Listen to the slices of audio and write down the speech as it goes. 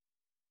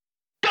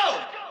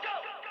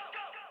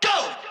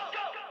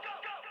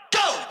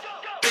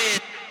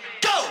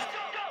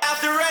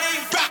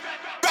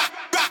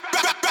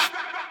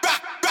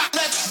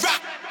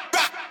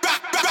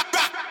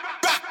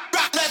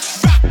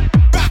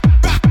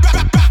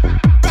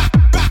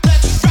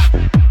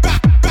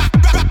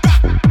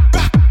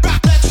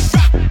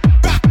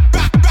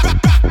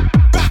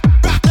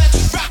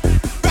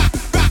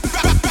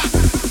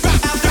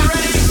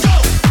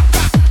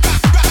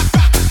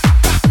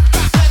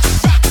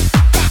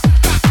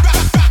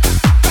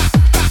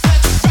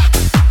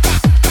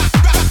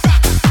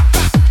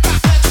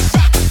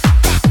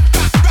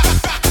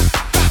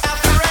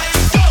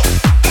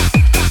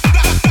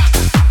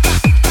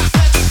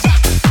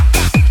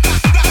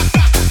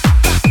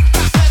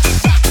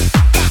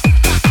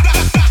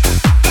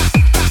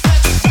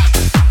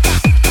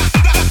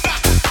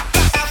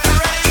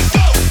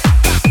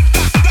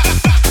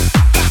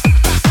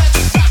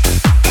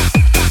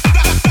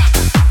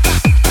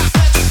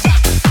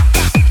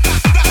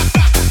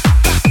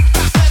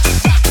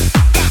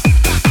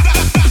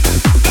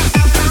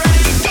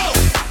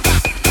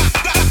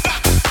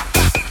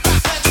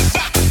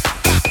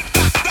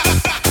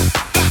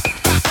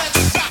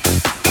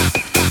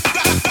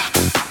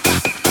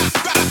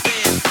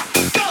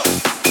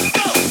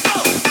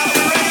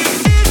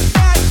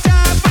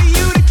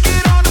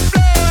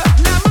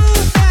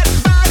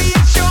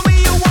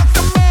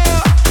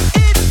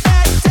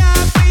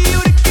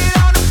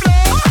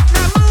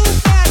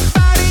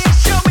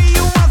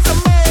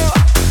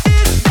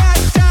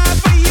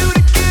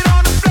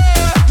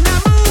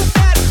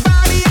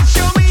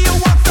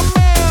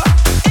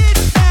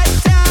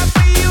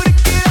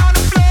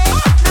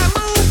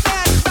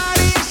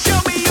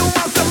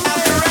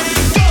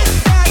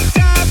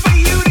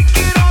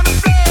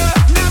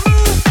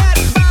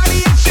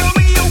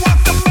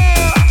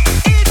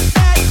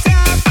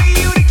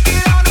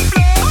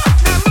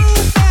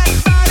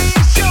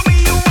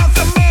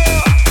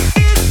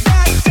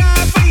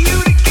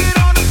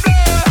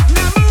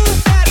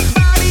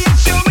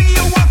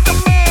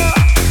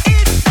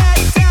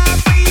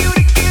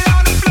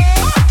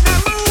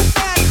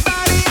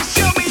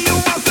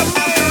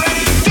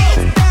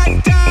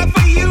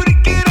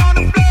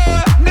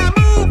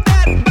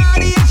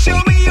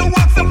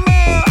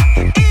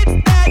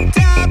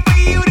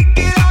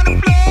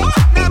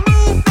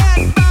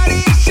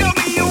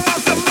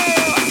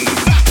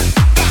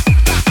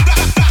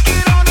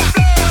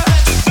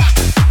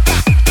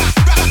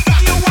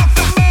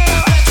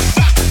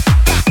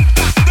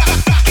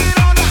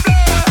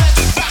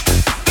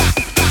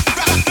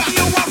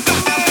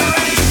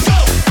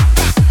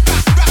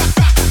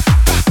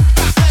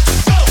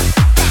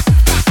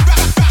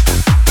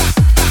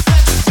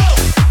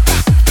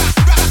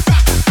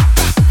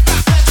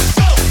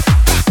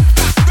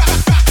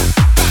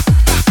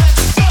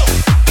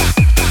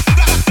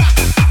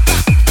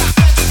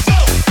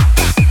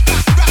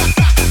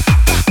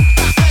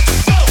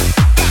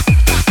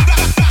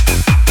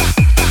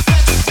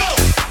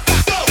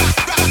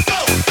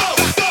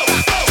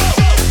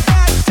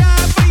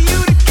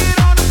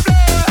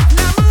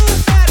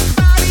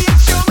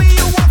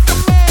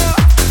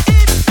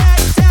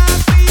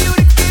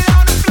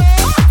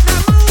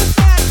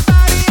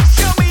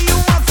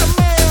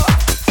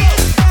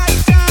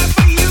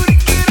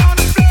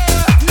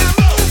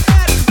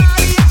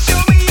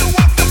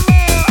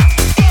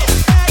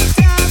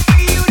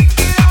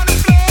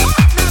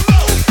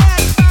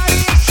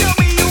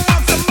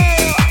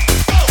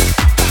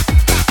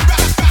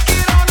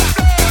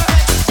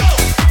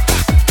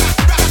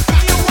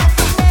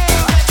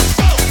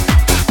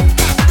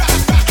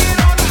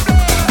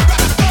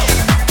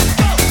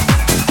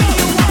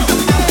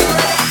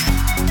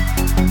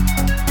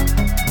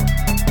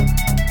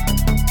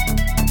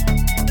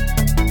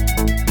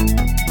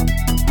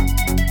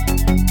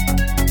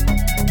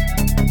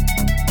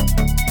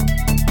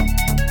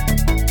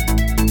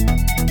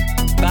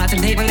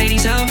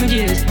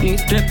New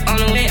drip on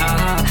the way,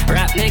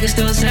 Rap niggas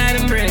still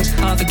sliding bricks.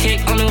 Half a cake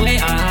on the way,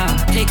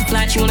 Take a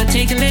flight, you wanna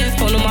take a lift.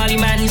 On the Molly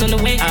man, he's on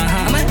the way,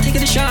 I might take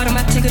it a shot, I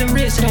might take it a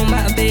risk. It don't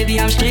matter, baby,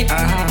 I'm straight,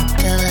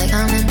 Feel like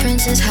I'm in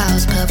Prince's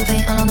house. Purple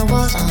paint all on the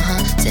walls,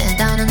 Sitting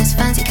down on this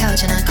fancy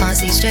couch and I can't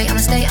see straight,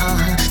 I'ma stay,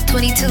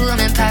 22, I'm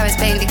in Paris,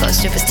 baby. Got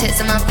strippers' tits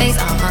in my face,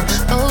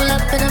 Roll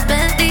up in a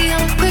Bentley,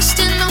 I'm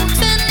Christian, I'm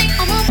Fendi,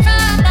 I'm a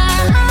Prada.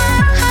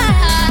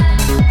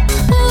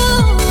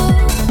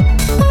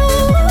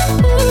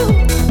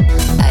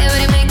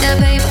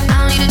 Paper, I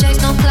don't need to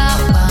chase no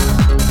clout.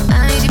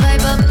 I ain't easy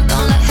paper,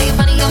 don't let hate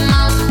funny your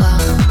mouth.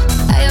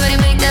 I already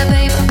make that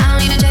paper, I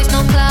don't need to chase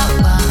no clout.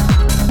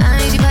 I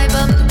ain't easy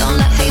paper, don't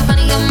let hate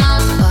funny your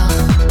mouth.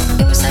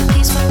 It was like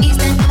peace from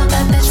East and I'm a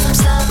bad bitch from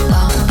South.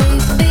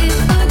 Baby,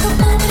 I come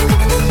on,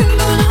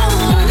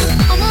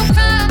 I'm a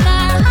Prada.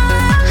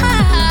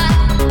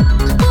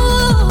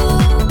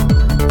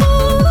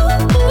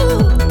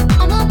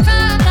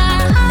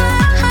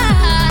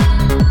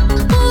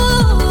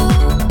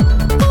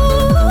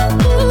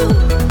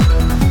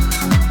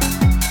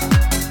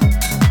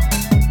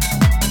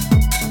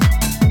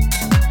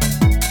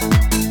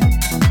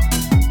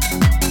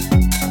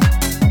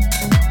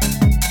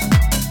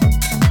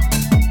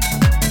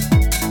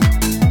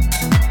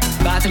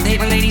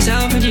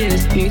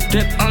 new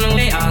drip on the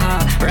way,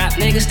 Rap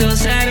niggas still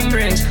sad and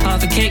bricks,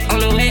 half a cake on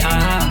the way,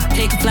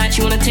 Take a flight,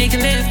 you wanna take a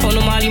lift, on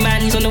the Molly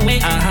man, he's on the way,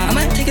 I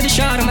might take it a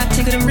shot, I might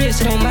take it a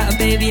risk, it don't matter,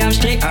 baby, I'm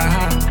straight,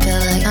 Feel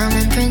like I'm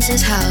in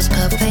Prince's house,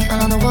 purple paint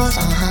all on the walls,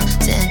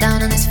 Sitting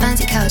down on this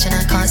fancy couch and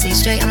I can't see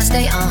straight, I'ma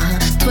stay,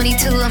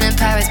 22, I'm in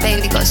Paris,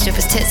 baby, got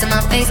strippers' tits in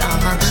my face,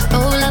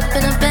 Roll up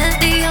in a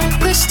Bentley, I'm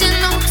Christian,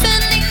 I'm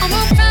Fendi, I'm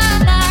a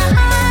Prada.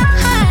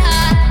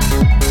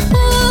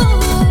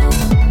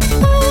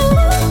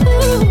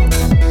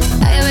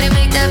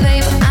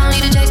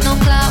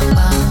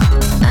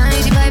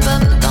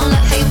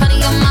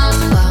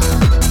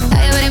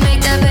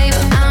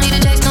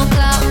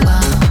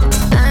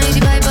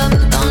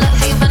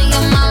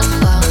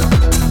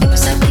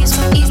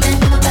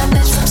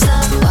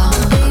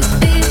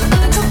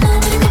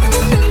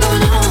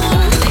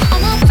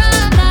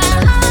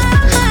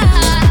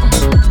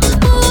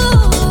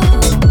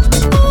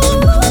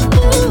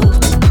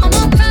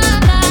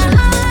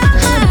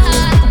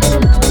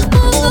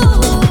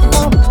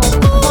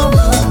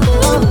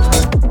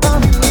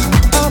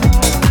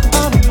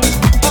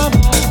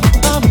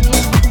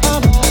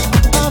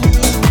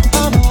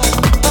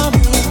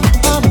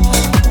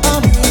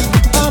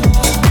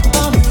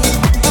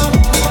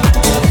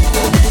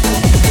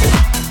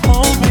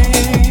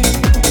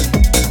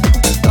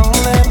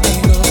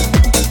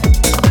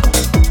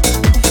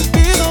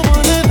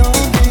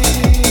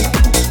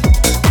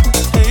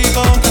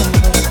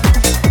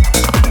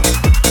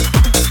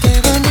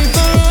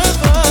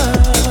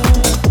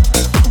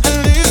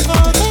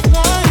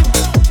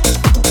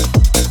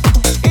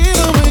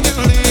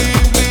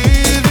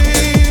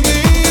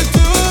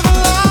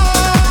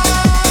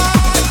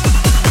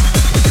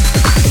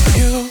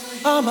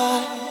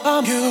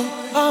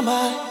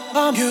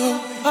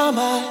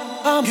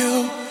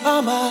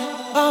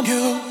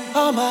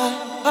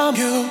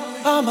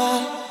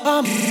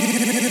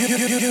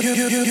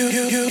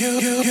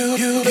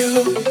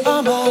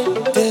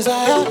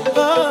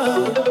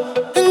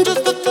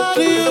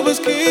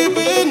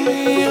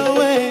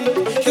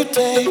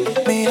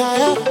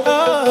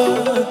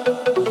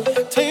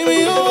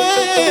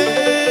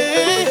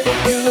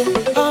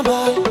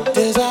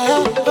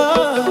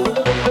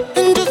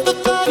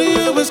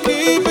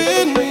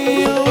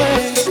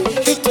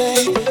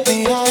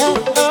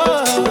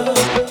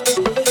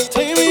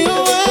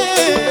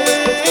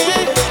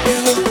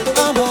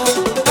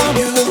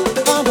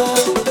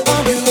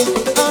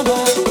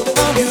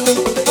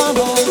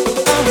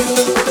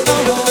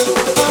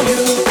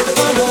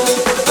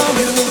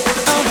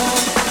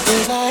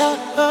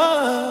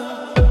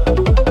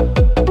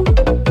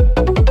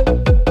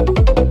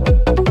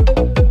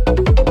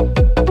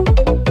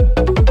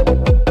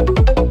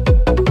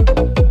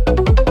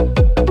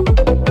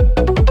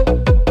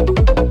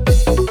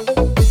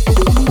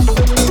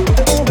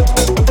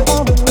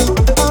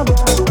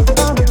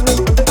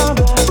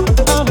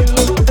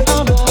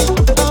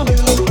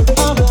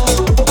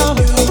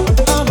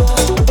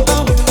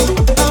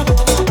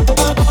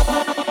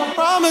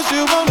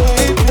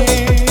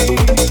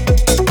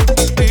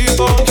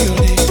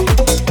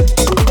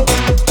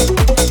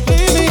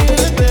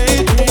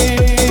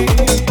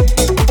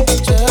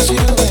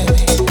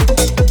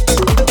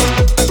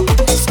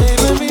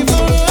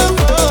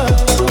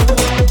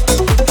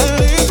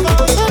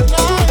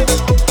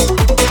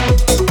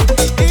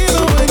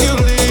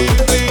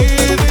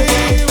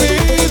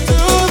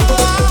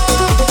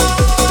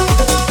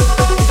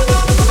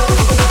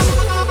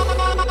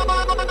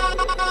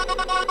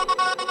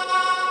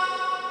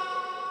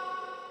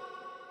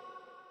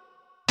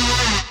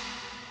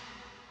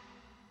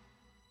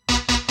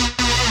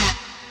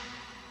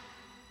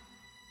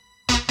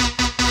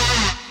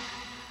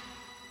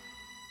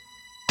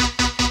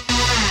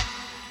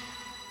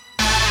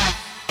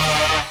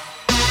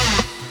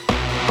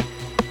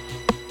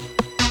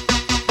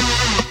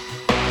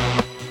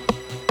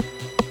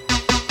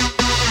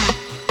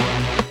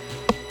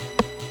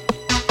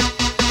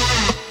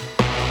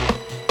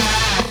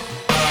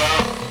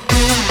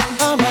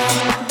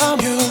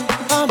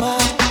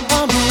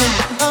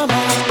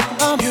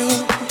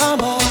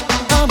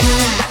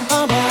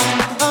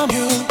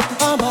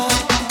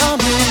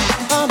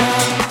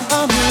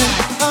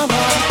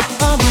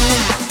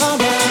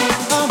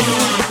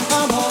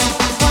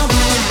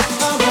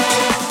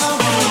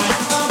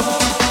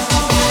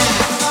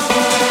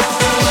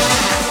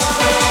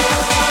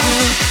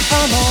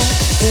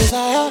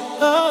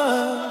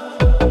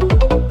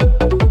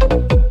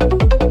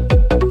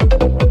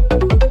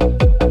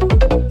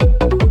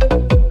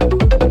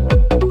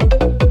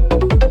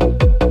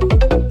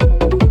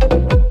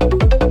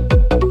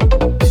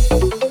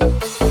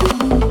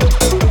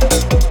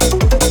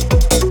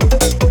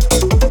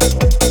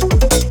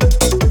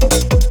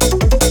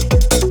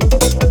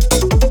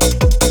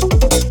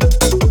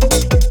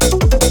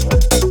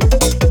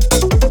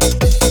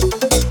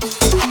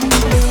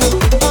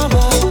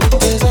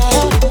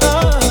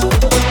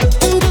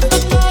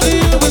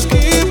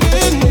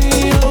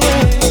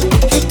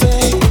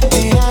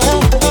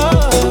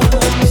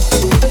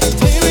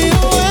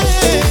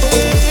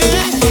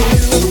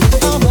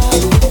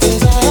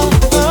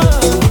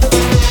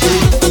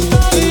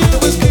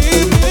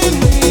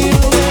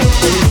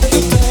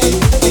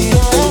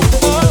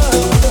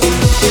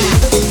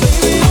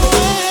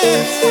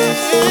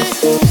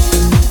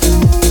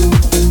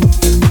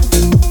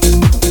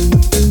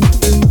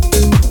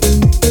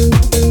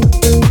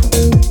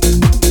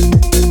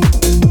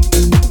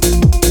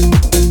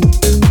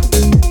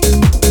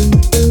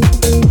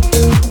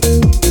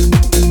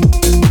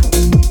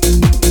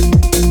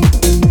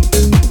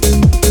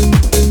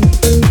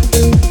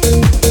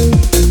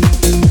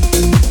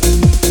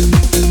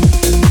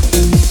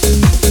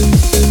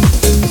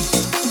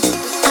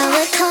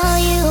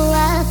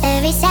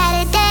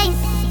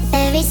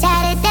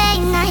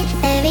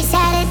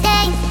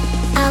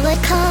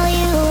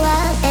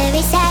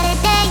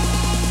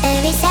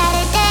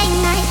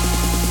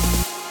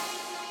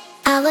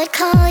 would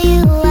call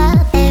you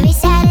up every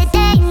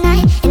Saturday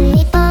night, and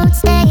we both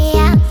stay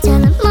out till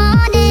the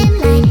morning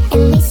light,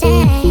 and we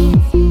say,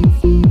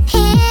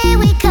 here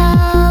we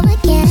go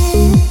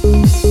again.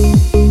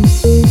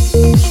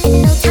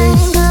 And no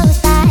time goes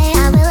by,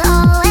 I will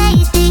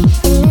always be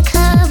in the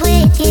club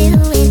with you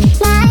in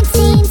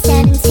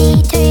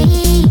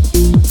 1973,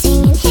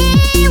 singing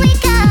here we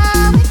go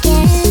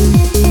again.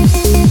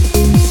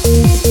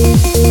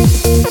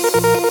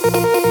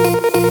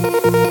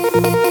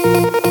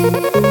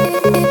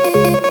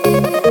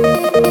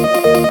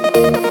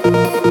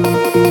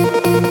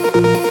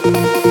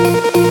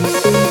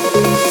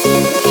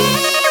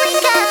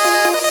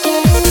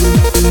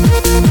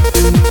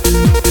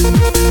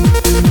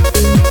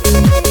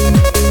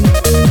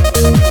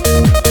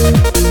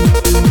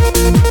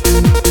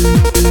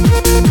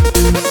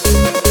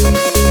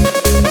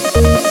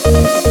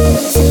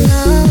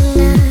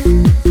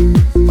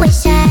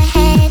 Wish I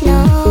had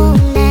known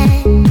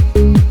that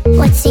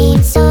what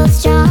seems so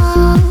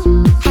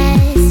strong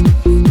has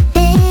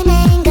been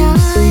and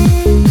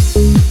gone.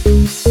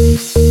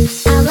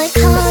 I would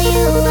call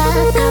you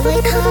up, I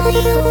would call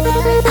you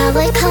up, I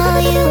would call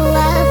you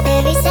up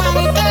every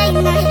Saturday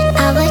night.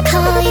 I would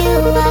call you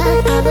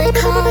up, I would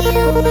call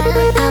you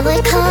up, I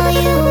would call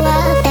you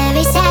up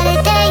every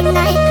Saturday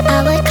night.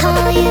 I would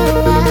call you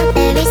up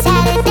every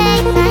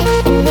Saturday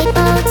night, and we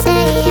both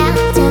stay out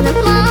till the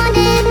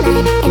morning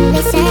light, and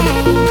we say,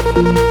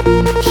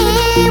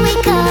 here we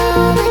go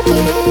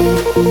again.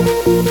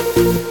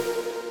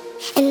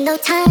 And though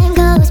time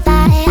goes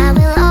by, I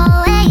will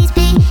always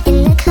be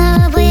in the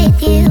club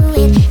with you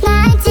in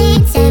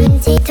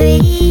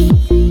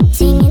 1973,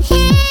 singing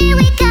here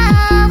we go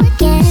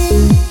again.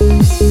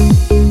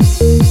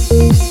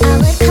 I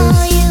would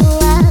call you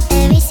up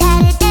every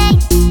Saturday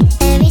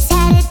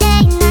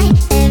night,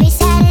 every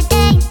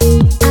Saturday.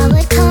 I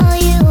would call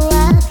you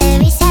up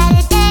every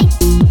Saturday.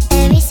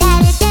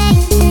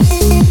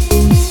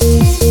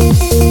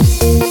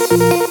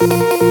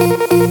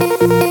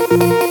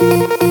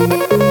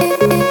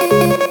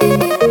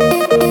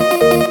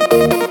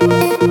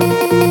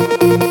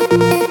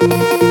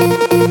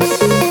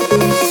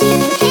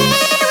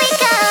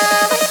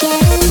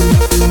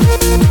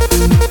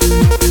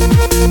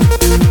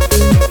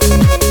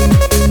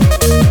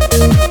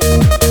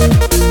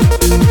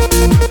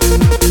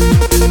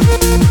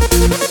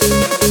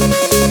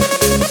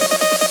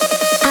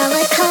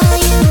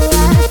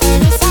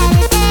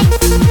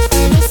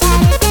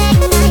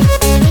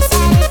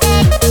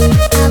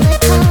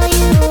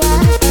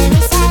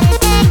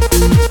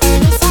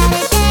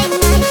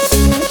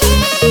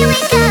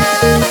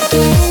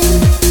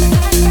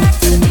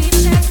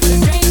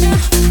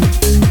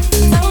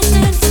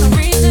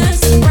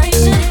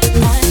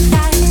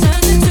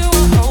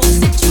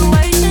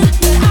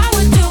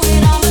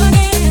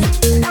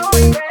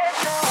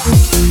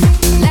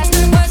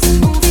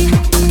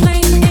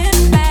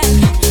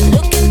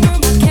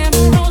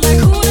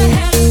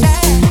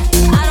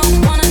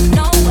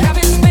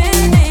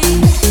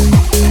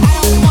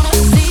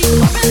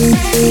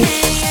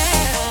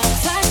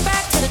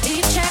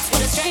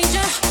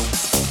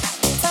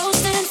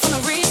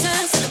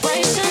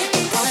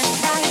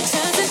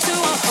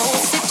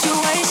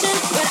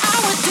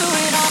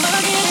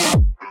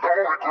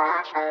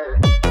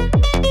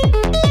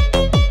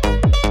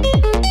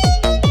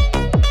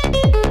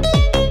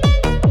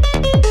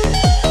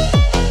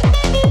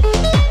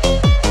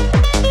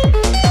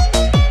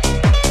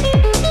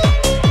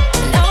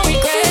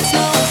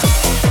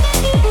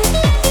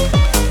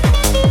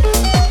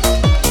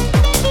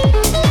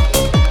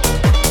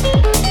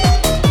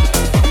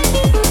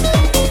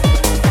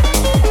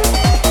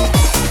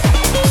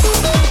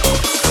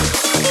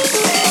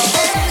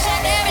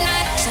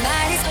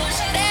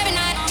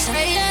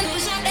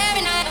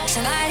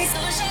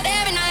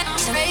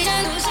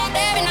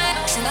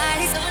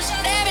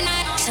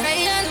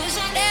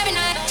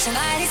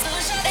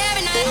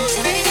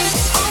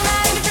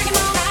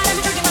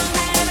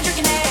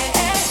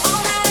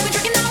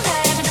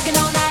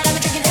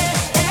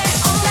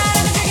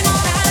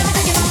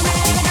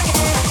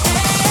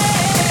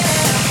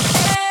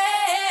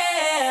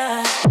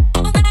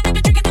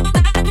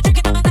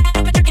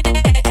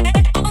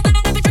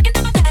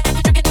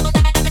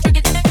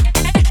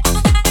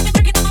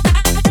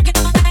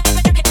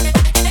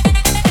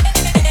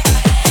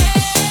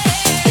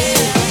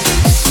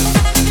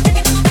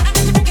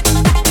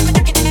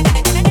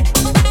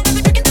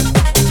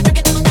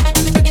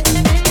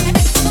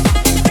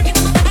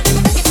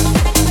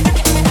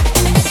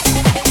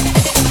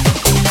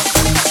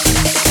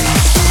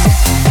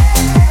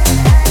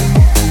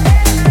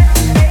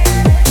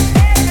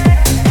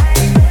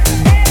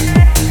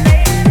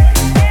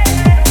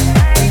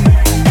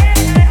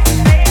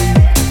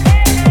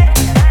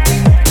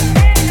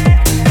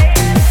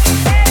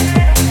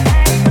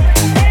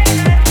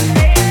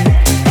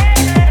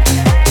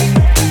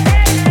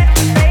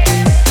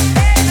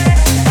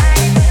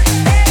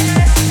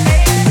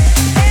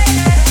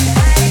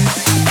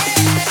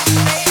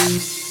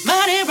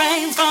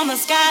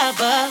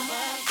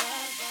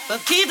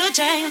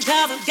 change,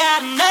 'cause I've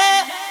got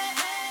enough.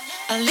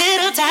 A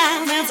little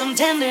time and some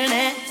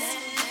tenderness.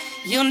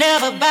 You'll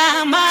never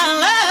buy my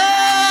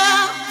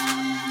love.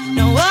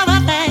 No other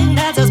thing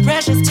that's as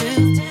precious to.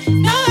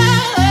 No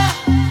other,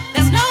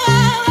 there's no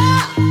other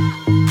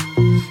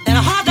than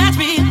a heart that's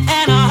real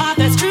and a heart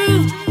that's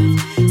true.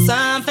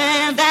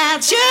 Something that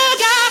you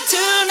got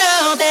to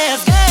know.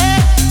 This girl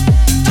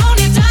don't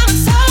need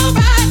diamonds so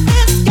bright.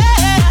 This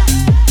girl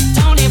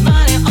don't need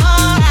money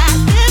all right.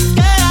 This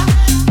girl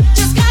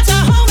just got to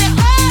hold me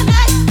all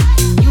night.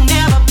 You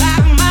never buy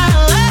my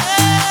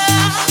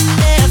love.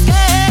 This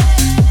girl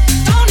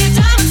don't need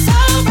diamonds so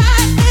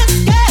bright. This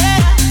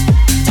girl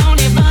don't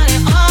need money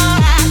all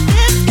right.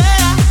 This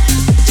girl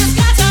just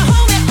got to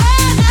hold me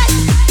all night.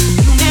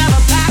 You never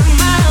buy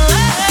my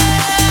love.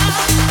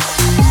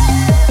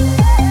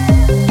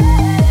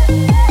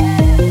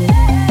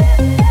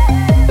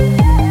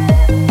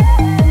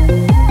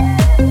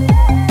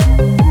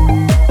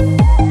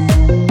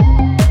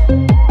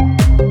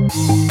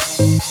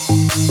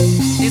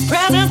 These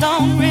presents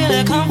don't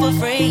really come for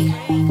free.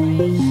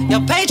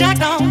 Your paycheck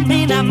don't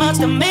mean that much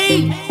to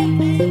me.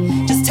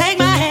 Just take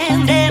my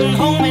hand and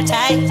hold me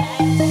tight.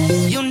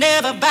 You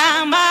never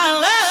buy my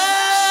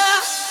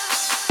love.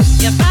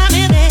 You buy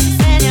me this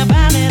and you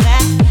buy me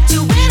that. To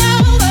win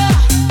over,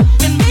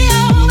 win me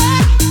over.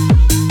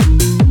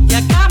 You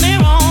got me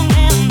wrong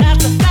and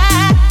that's a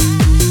fact.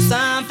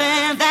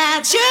 Something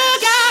that you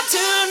got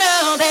to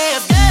know.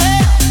 This girl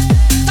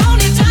don't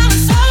need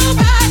diamonds so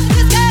bright.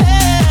 This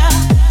girl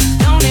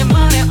don't need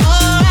money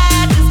all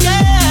right. This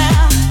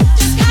girl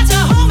just got to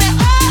hold me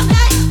all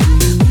night.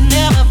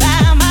 Never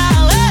buy my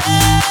love.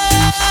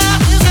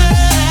 This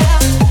girl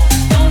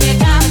don't need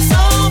diamonds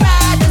so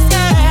bright. This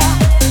girl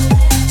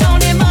don't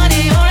need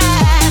money all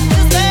right.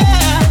 This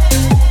girl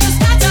just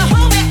got to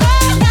hold me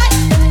all night.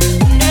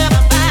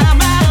 Never buy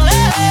my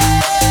love.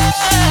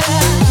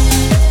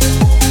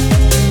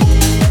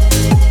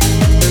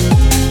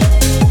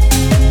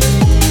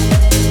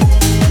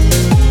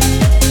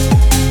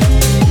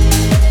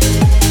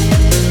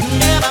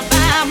 Never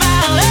buy my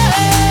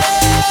love.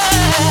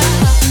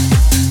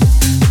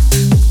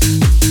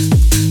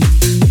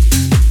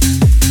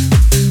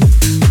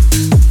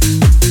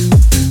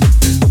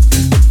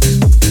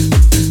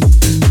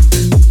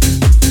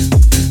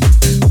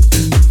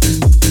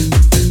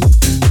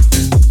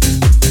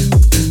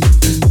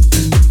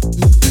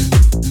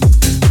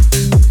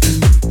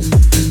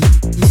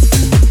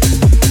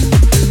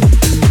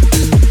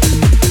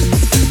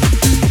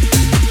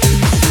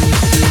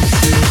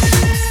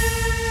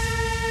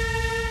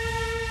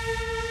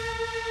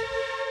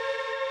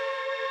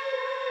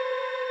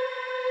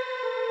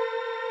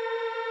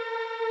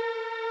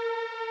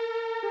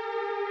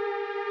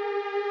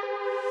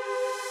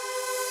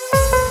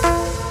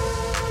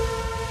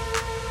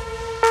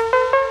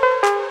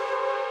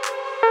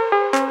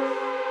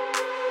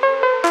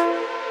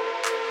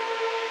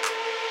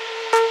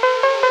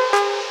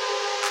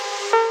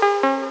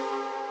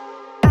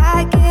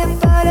 I get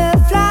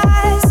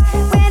butterflies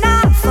when I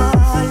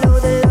follow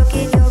the look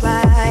in your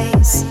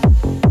eyes.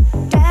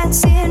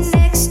 Dancing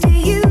next to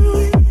you,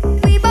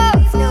 we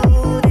both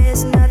know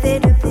there's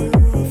nothing to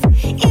prove.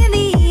 In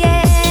the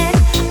end,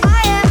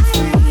 I am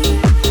free.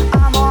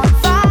 I'm on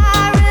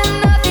fire and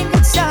nothing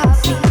can stop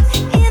me.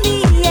 In the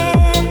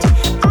end,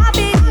 I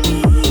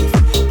believe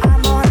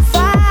I'm on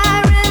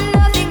fire and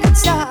nothing can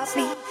stop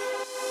me.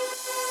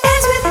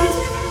 Dance with me.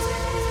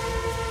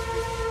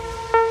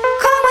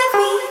 Come with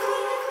me,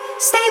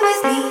 stay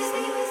with me,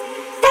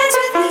 dance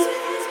with me.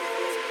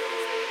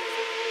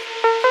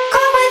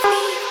 Come with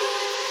me,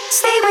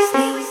 stay with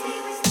me.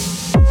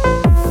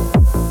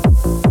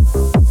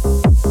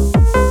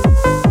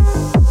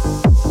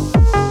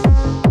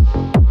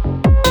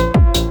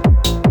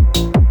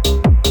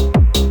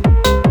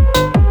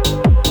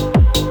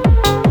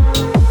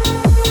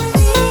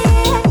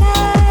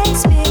 Midnight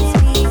spinning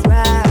me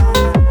round.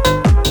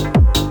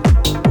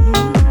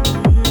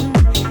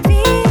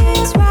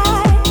 Feels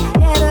right,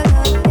 never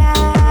look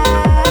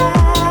down.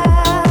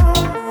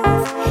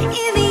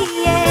 In the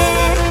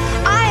end,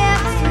 I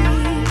am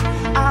free.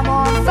 I'm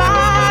on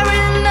fire.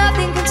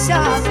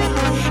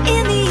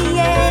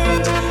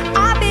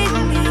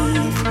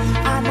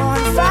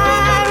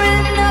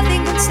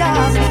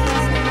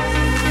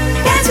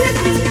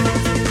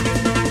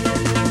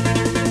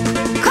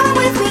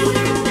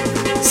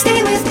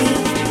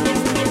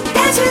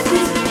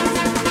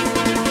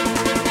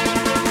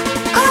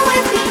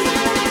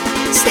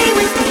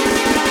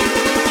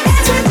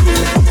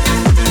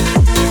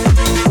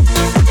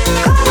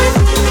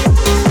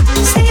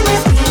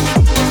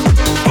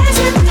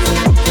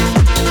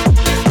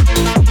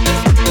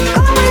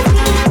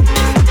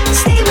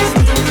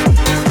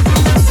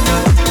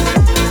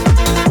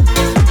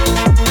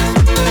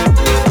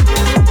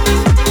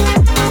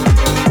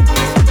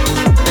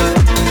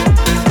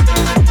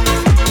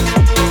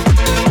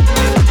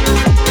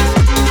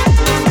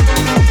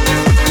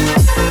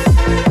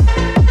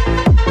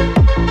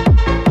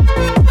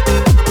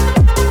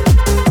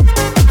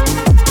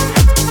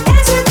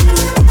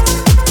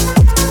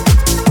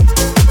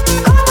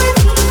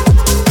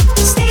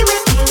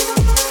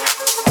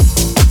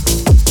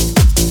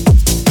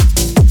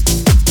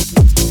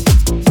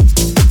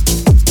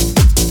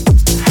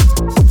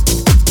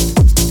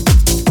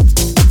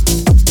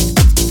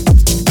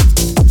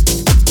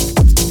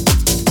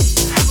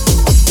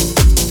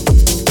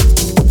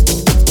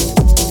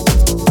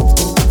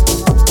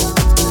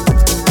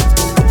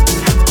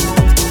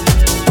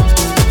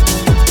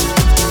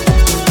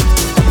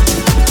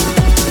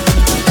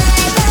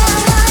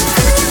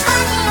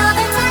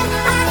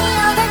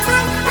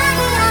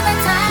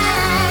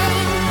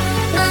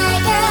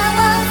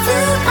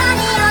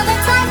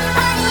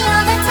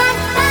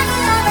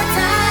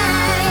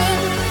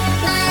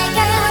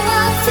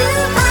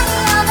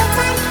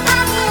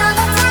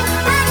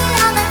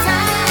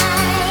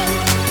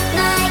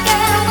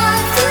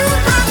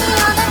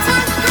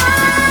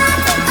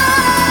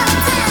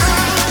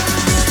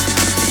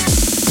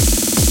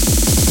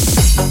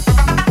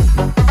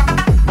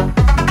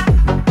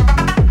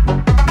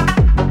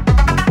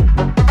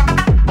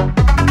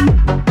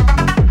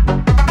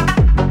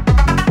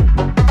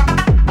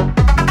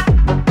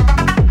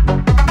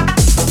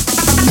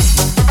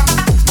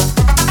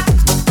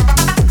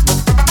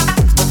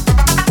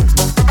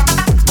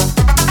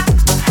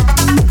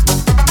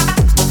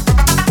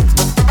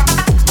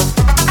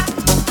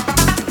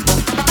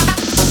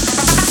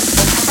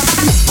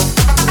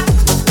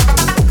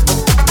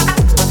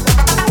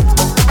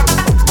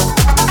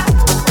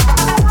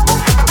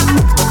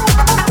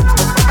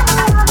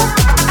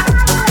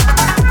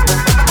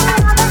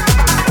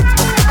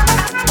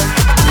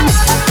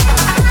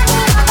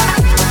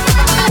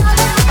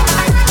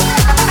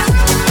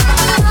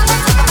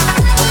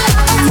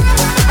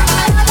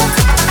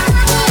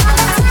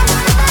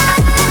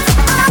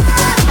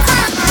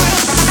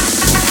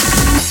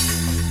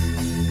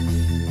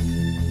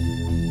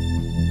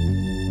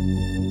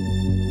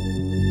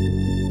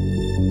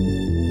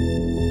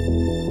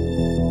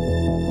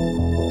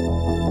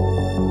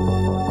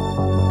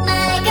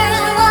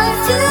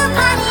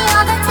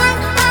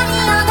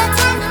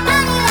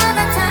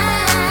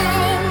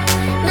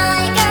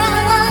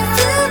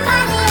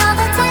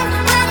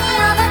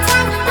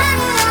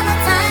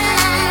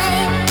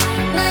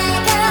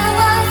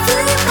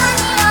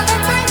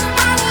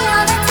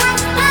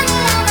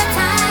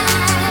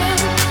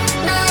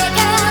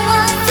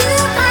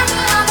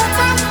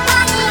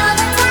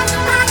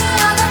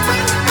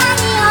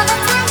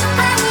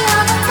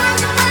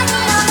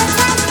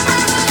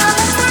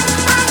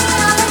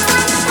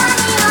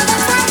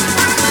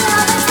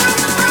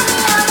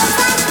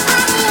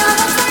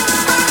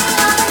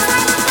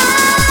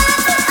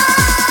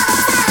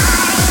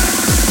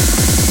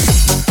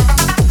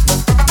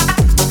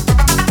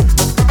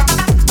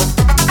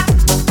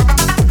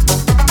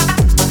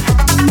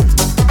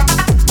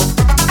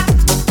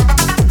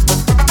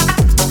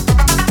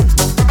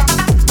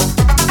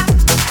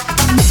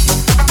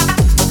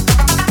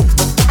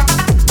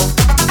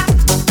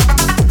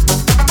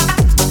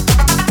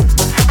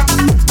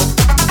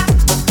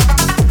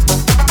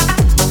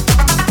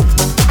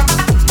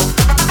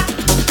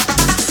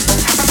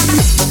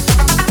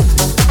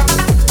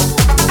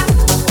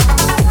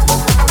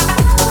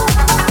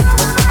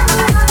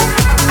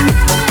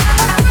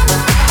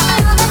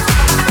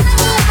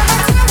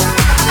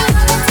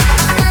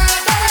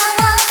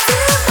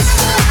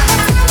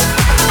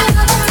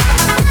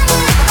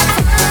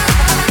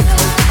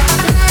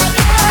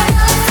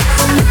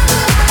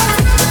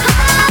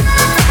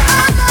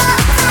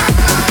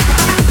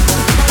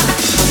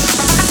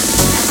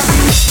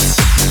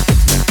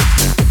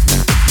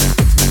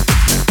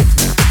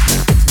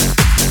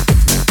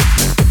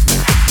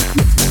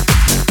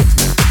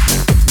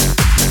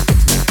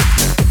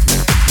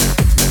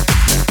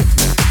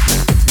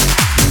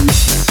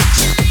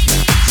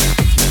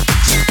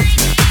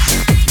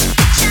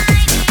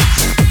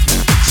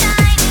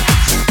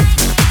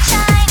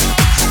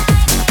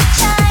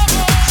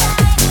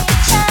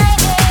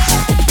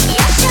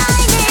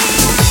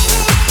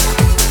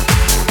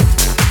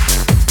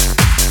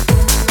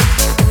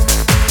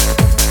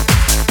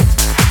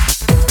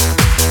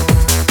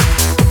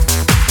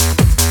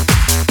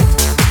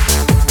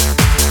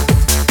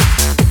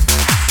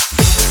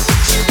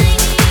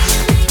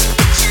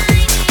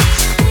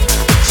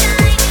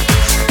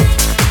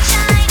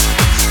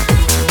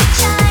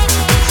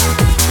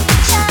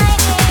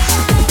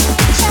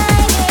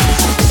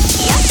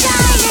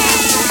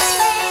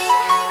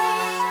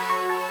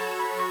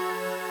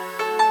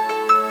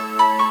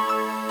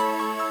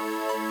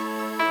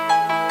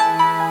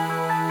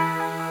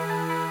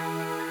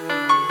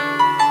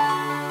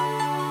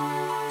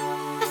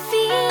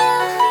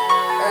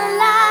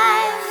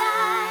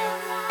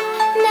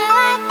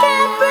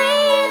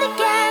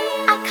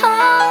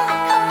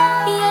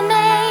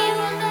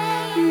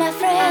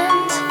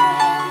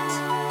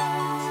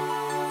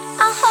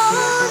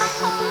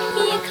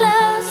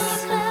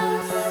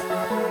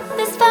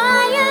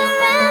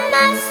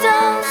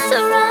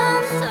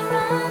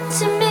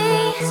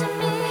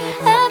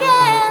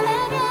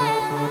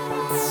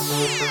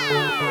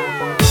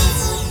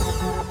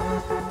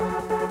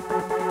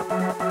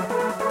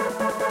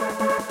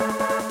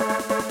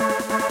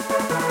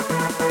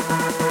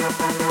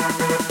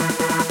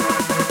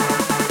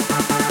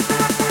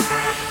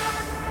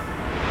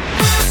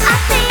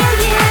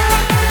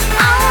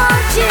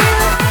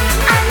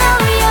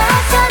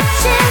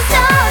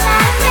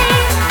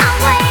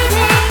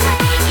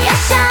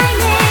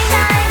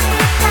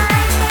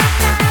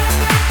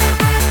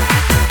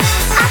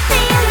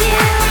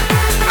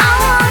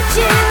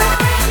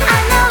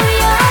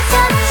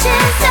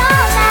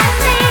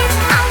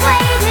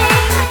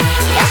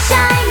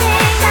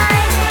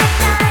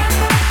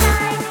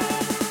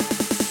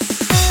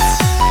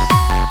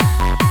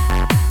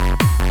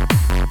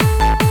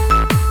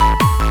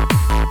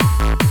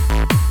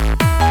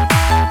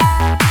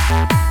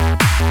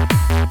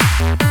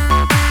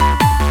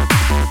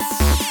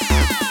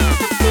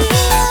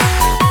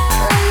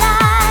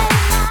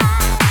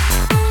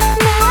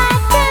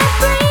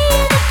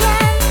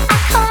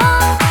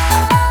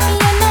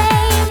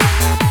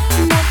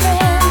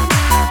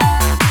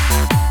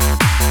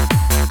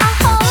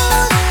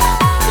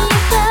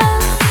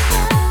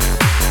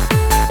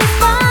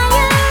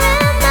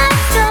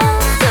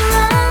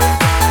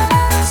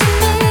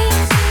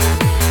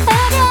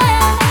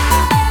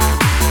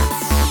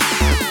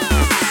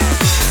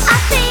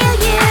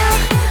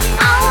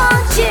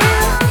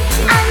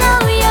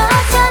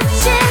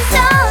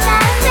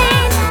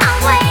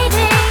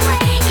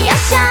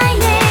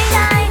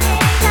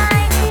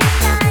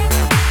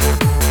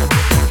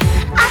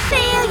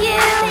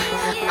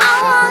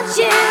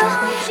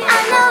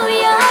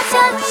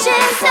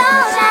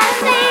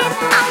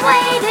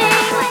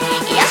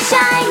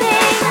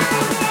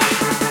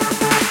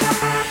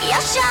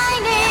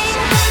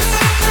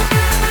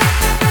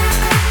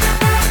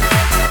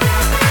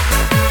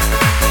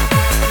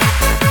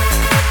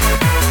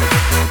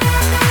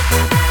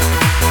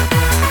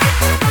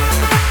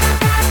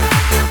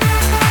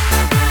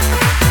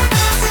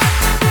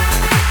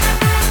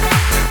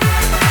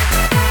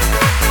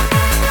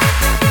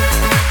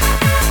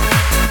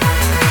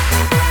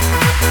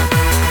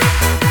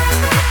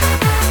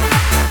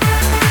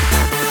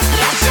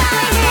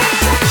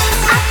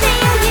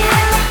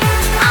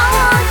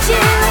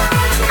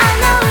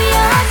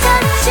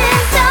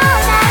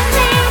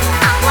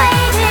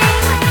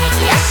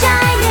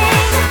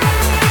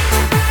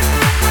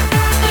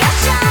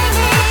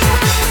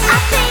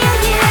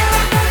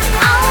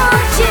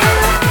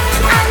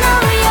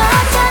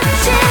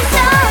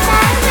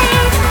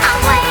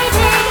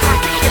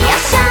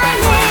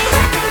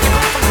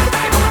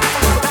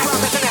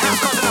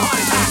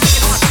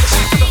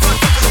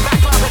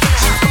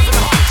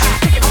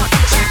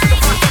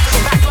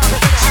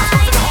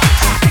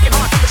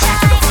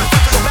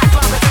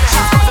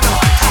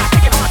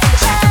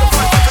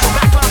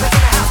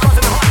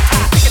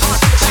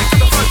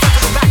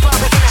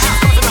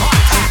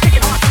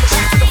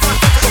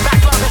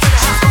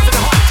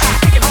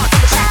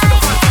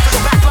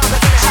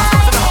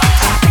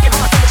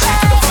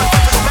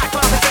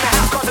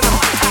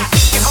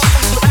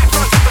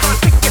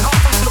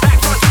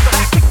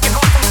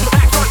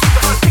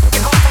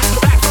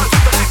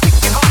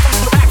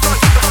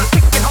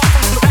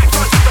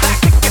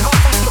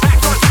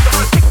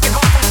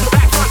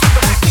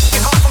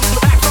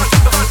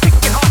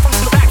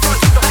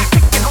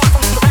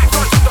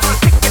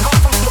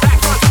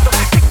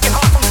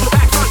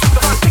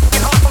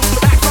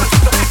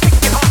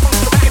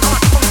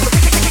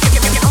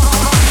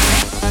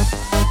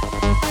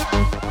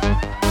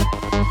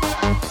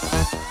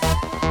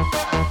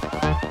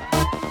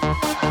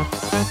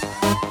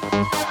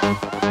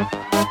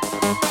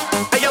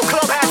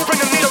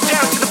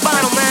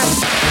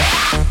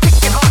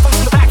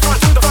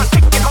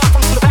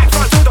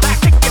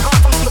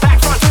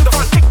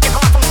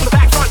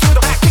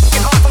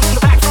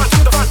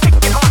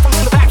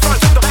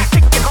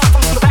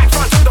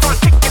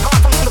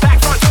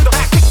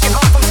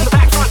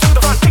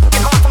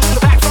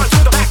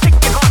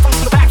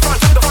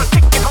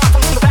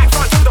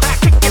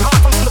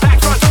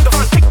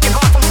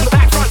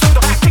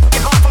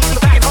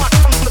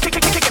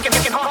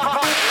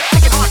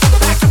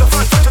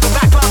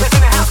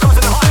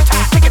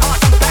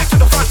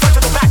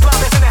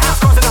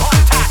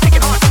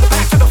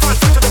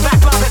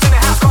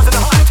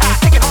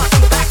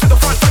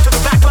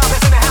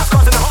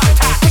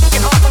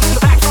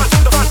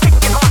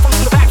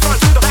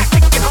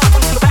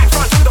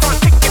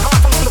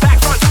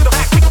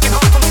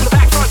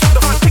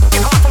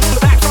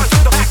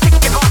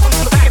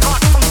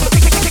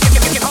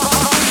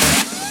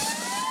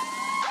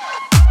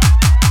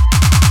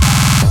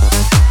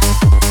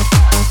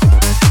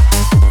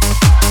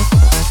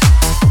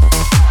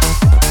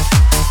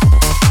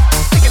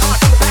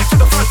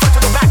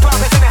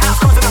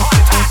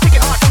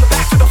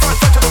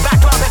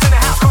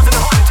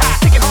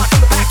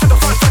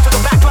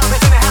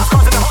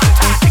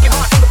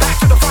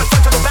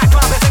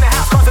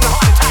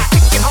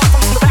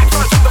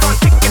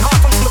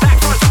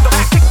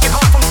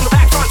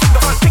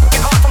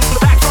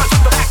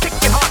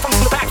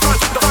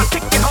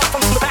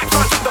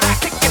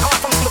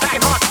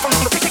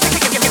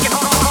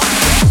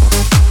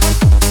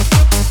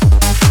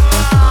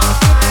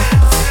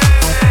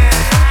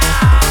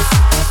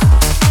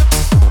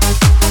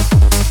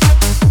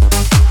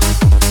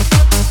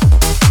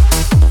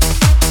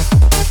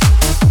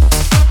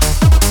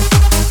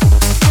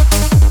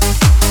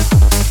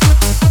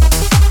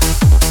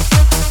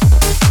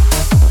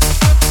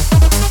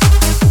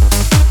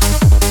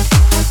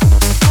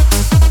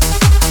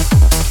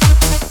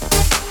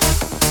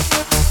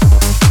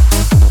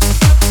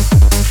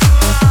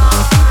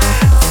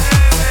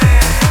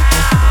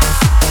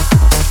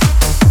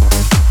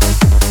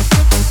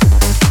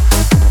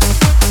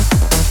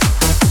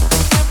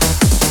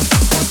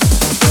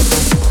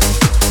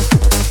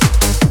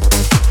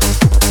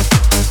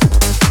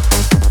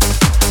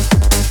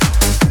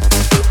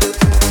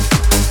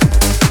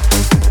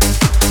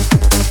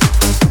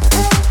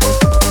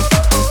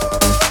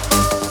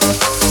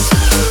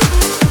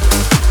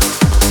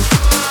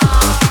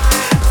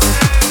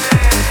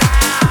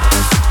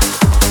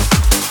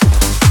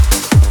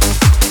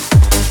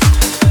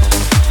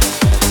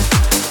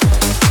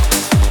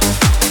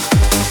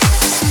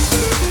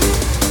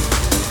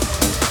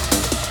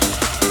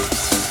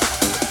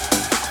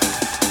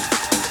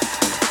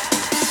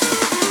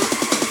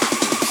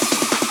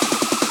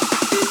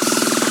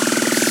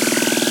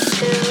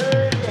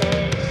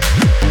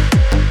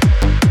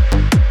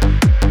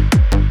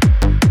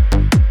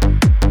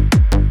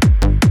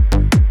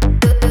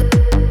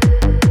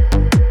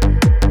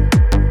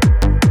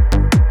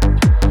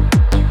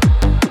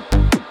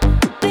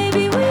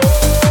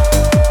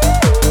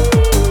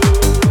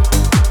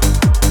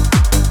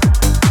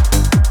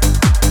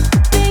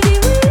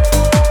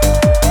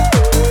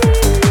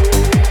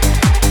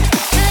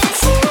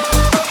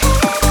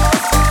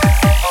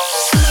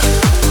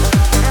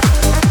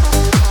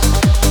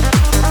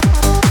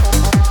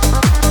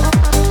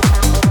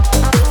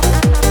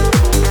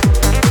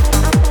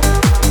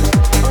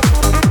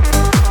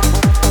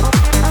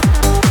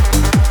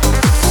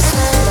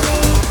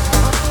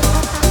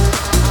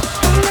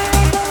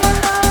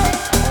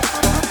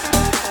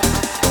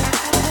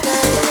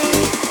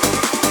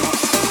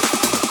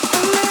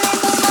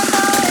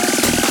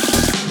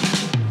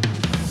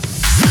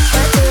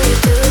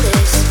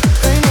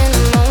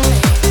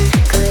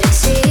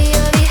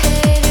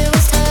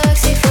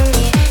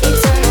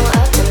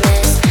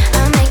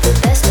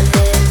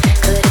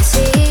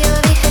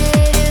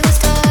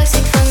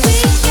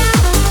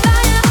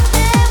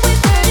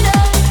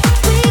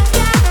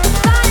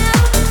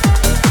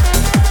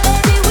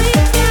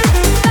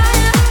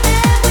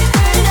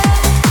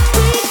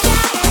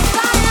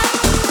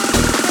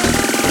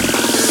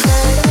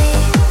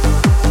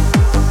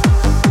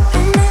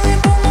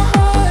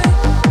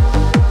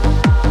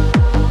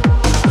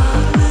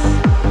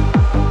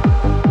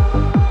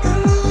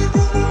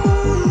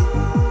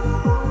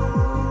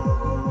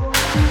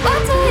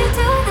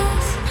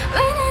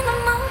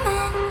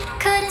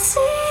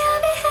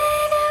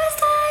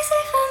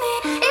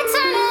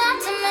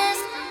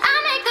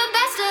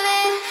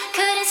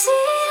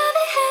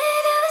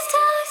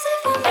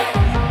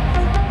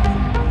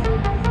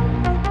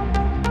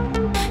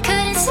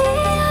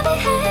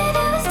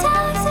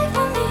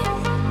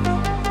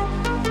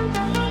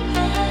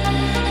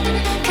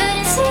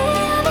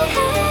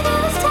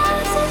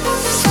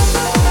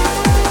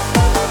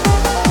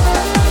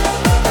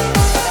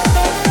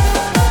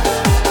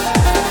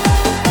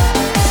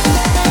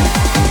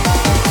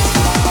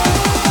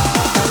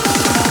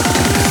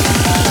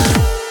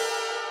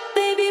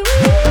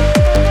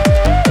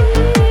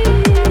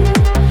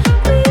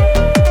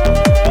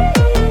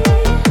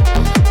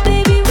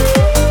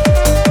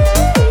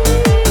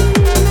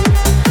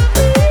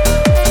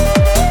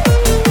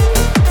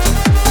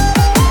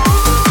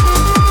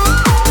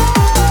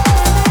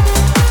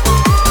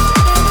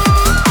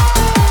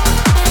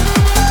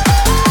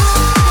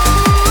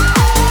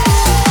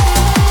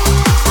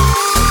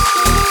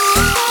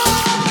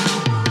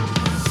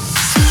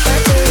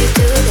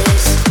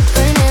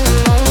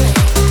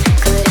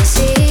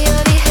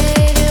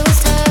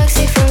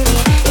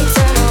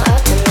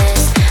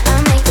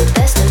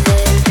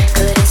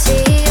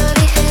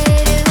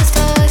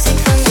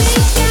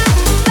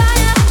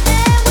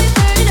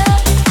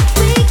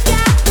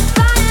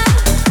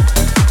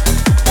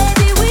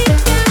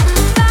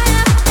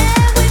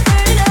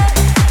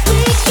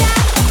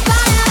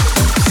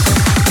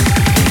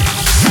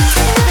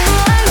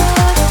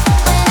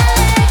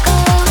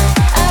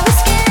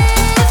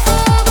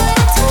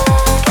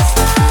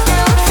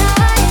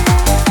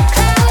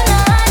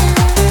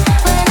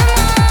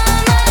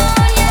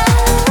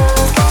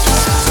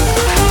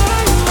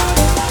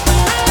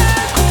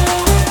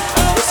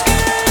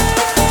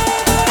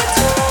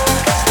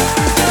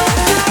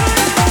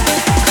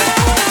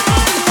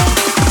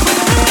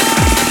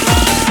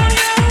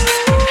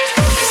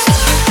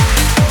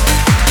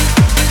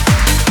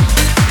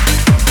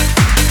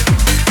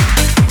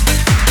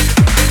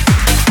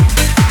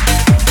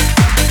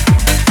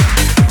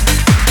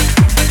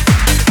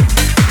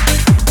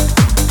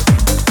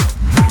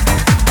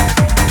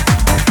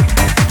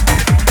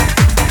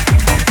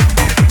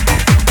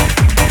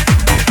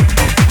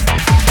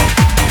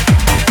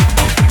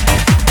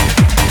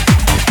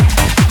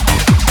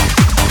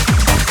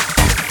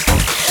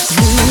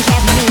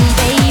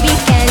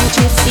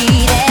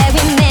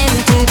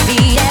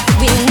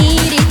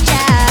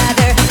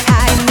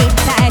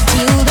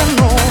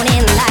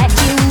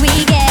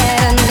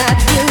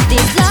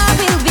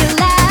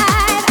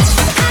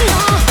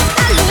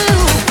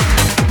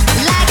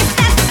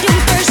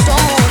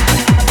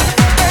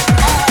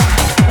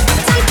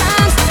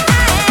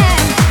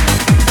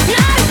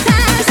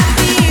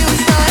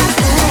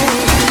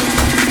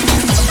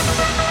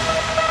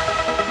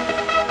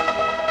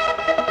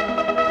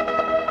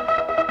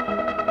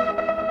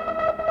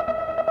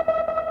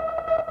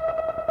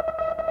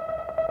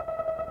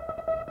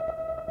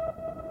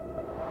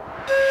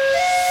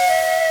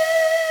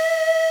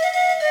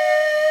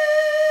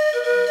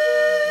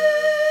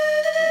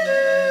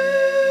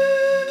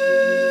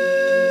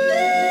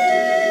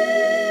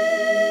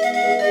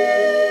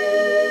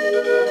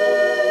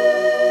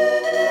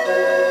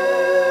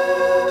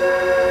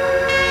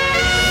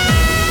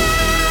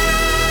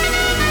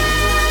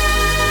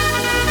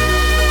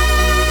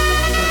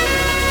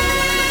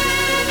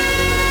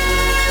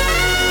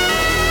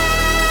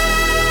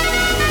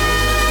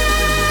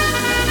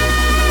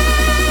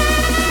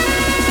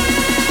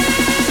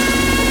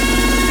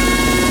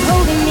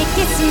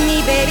 kissing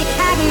me, baby,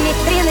 hugging me,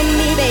 thrilling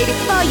me, baby.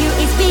 For you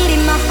is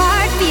beating my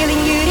heart, feeling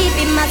you deep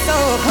in my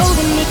soul.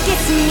 Holding me,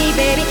 kissing me,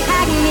 baby,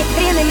 hugging me,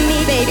 thrilling me,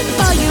 baby.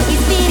 For you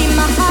is beating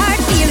my heart,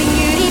 feeling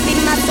you deep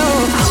in my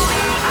soul.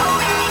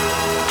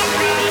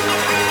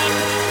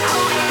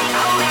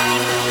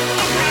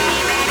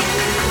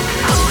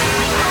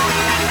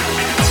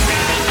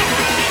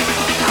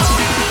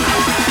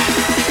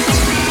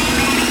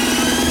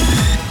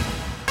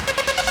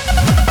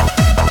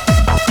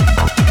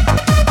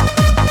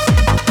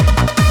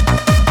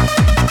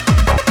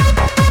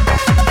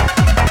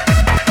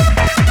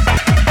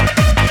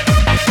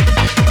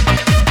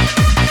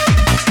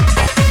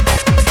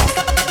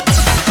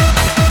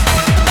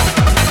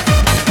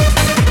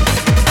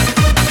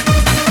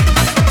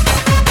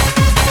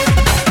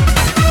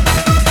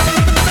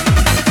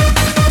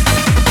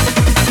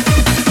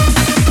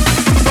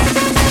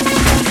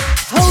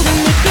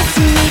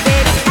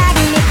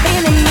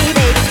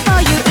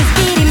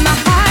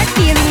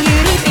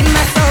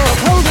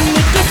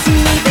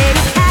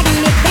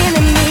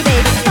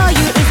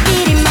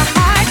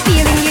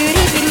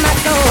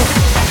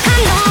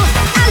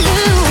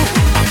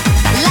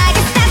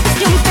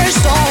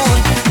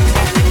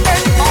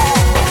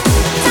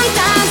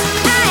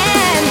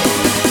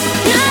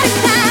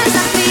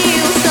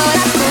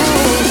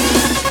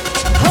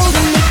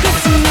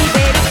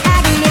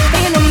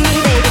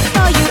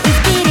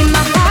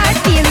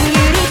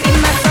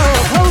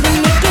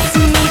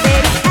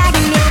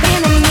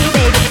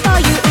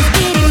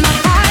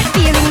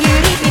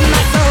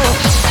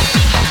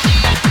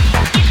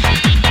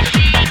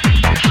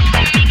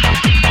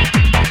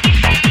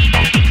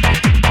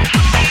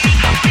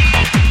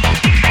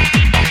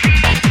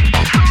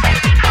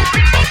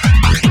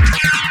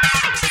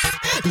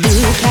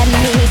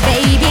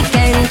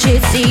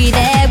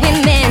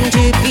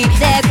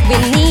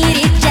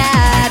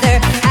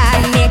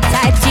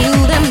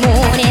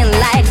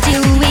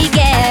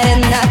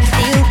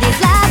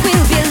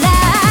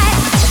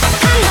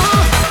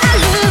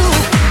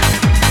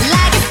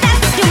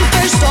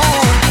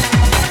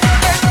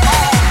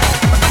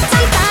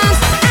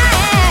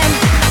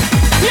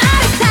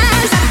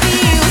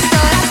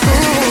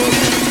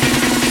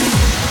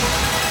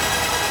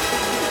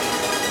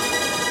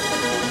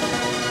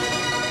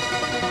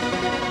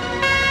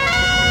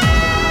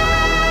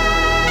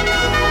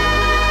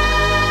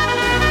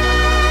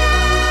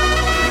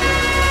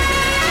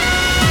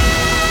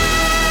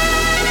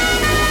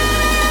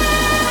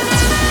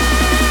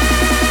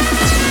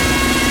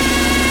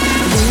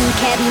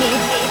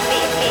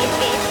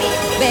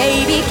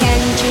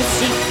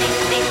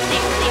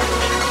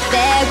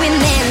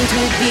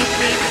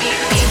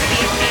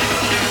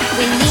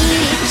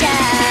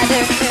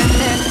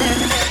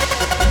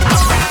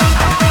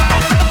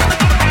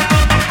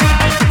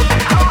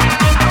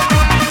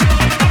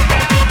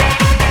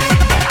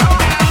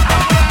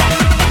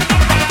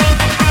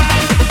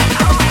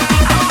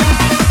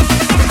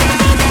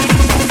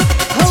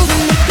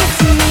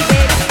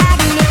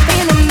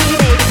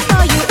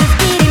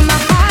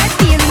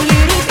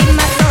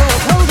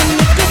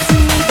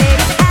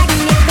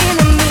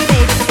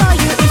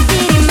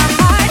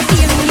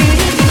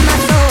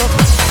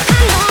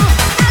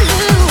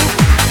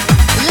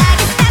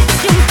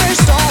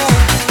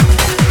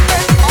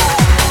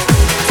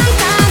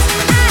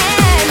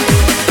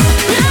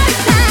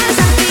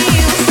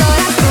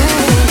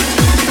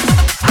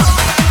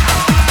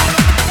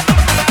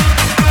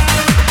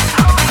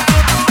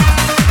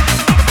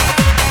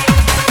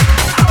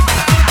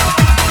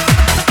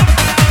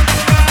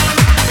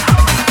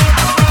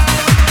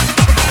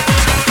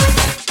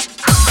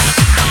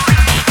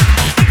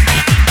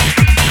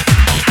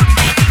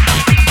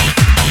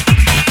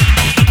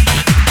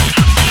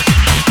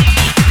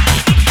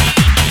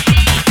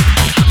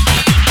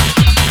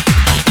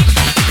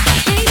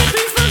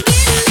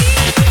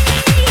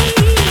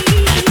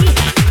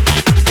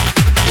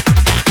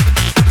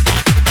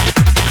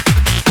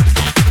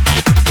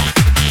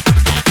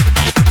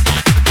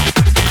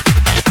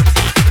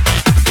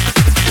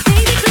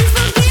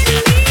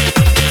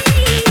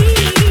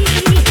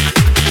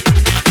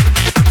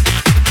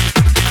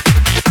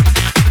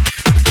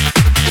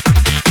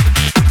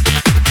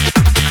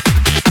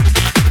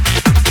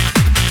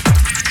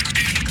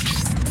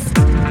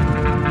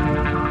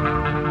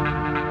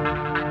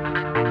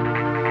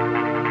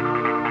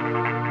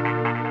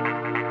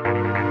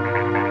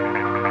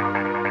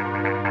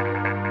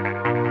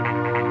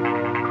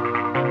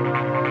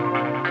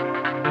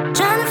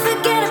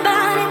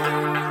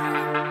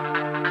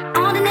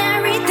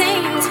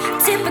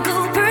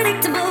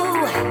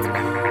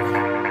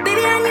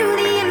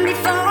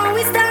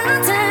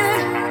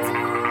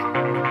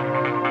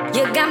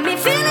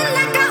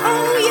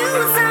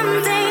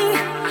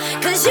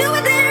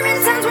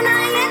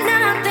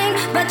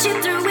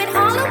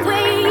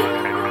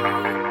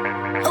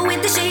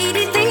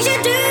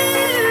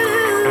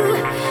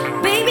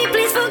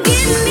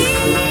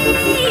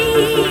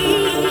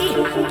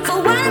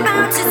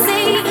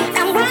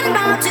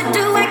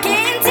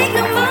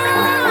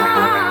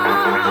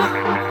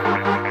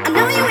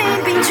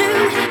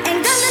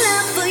 Ain't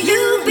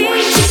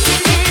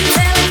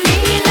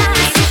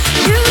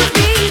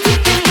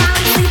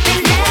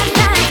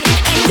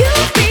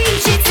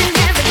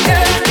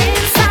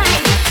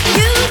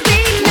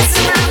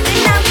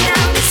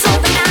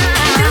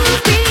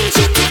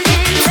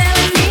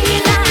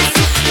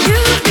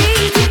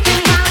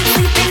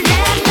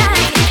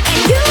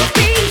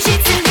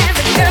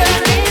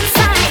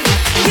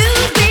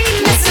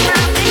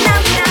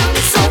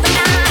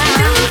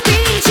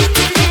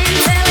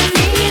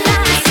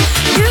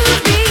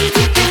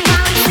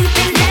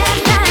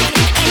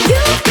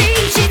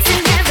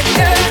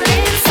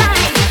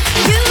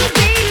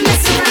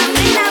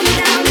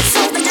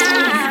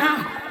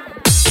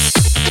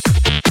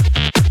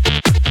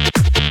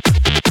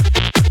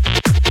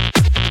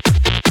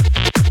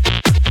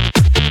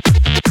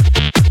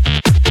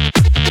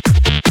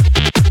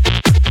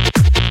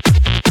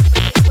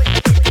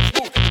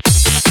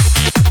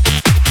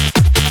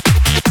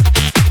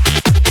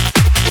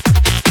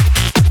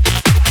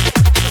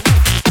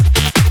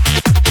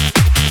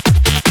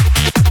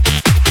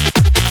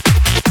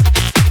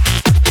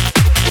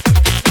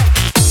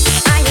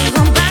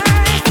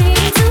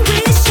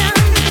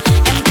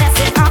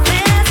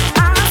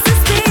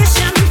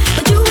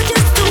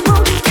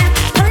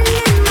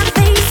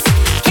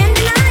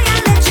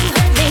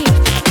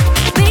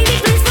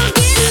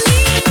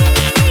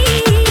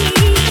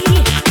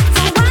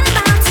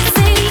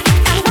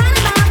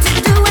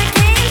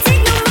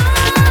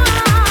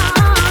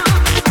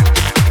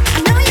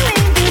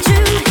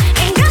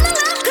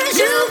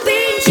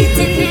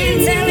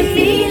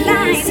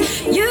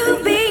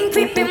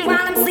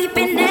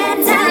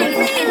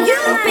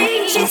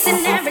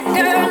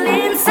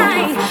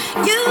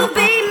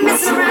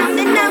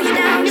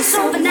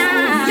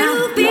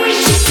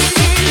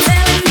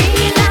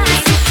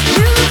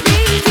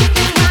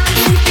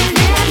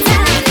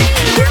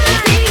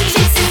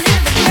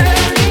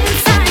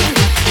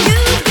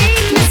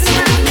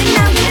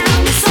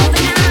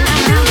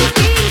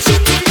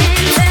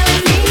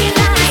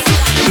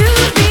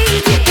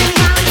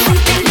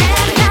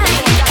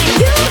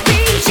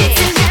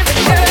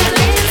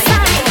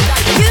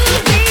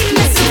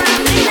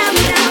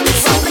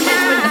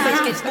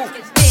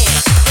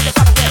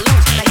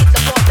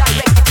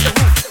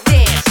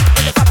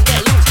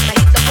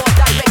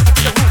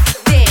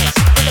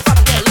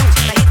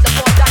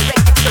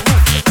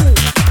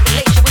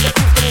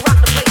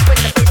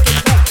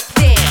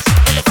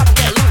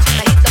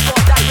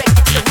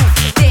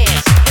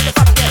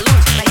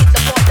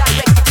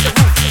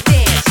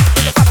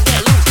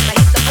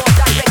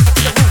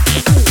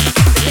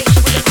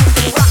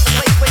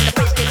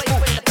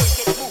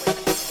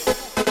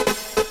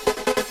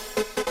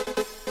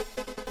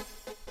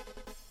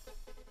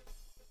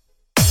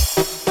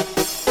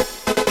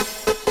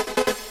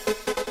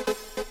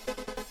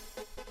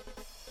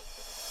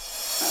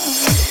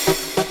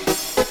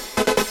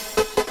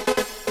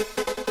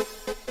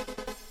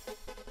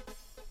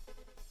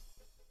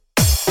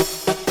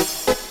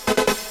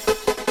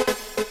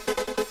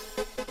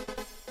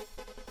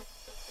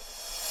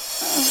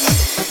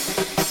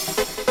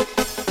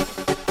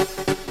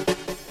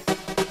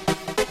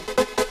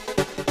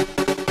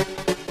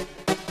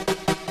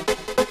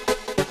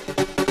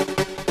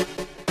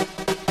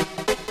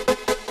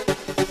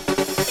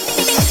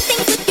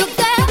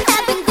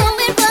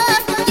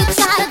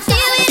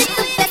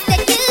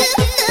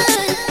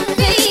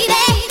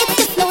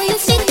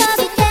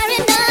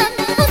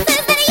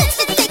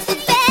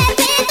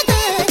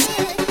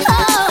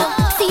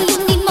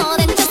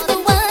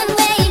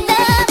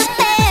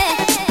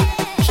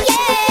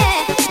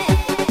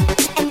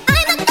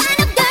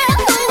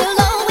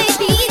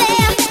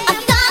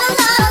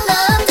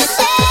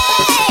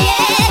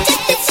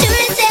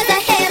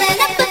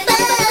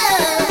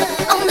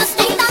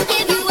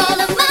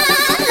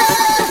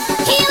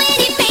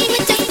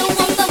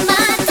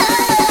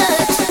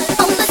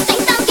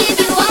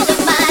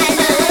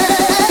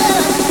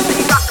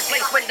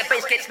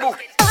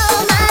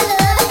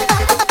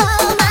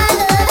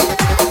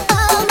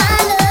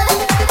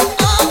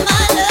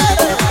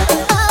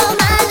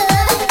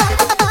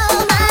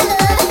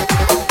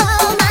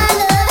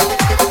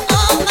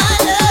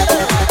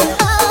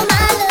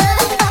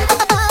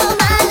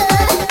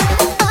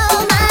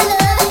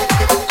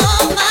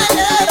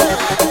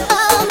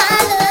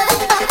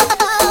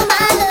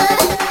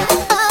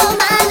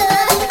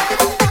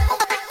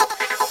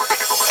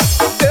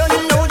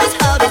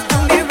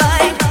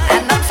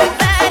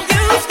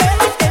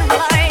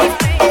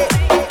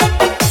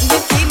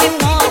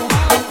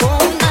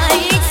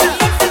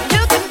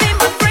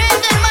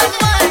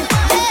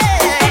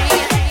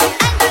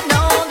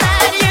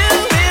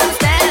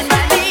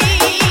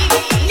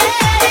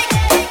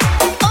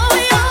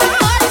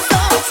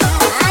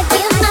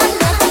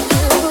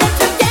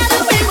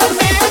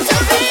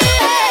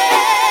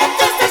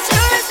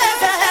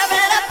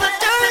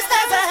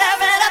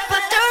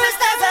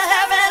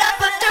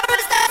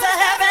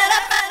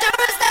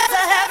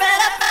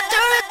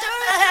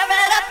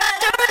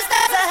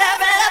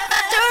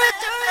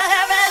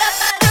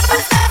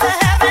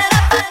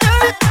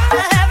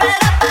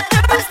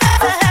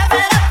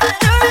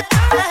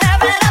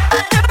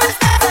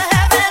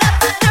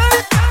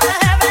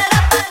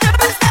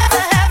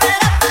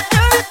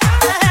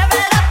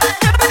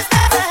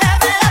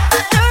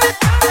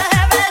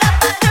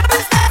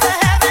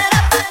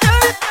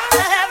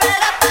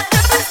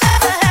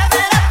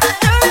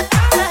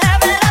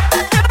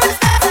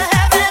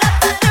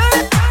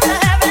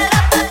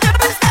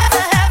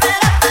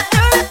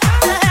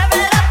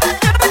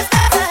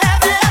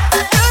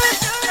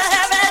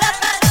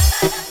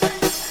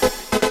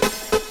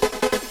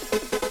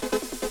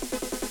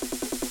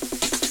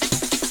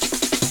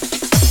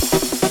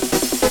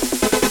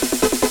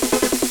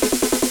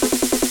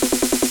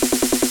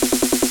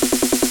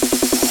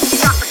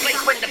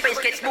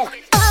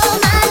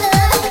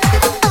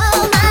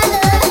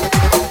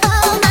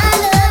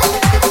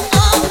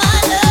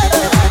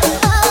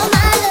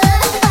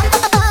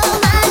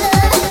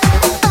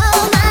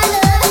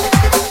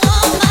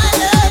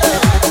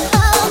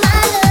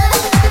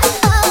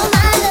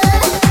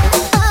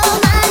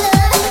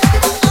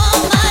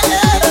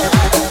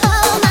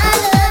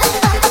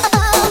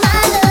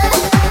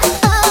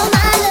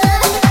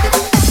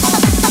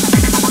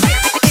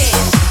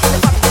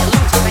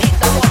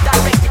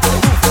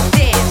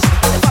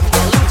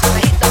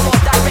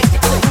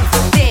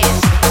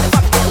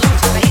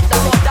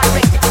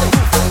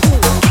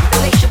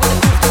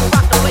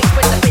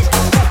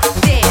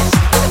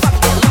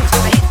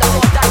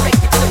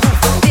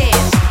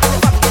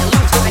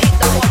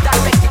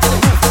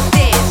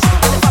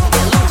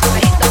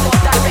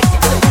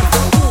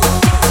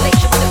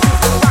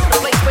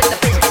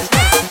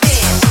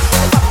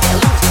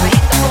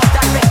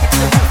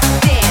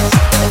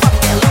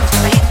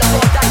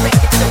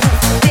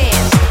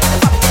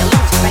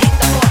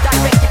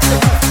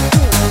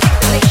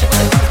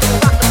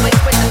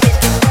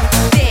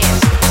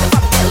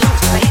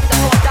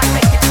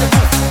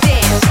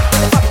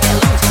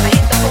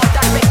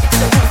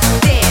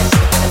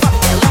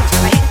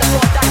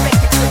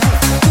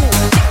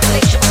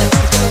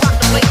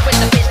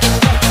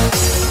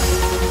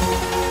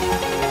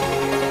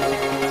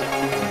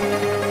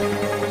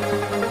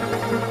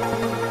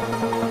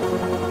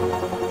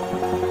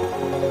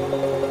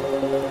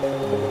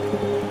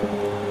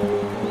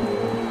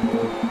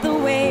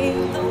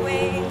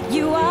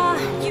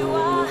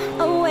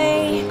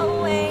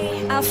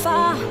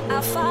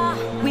how far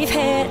we've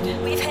had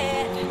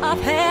our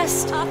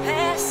past.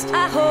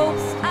 I hope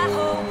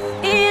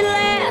it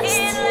lasts.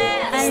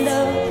 And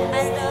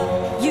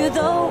you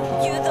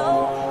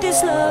though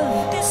this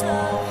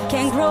love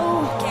can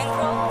grow.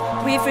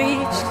 We've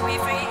reached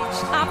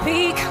our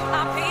peak.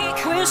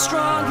 We're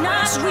strong,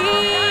 not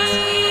weak.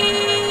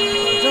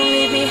 Don't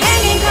leave me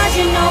hanging 'cause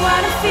you know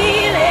what I'm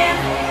feeling.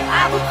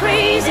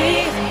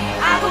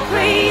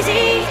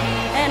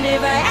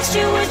 asked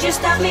you, would you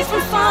stop me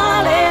from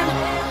falling?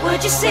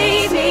 Would you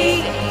save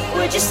me?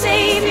 Would you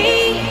save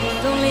me?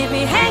 Don't leave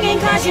me hanging,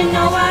 cause you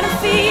know what I'm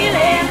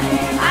feeling.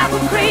 I go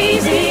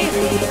crazy.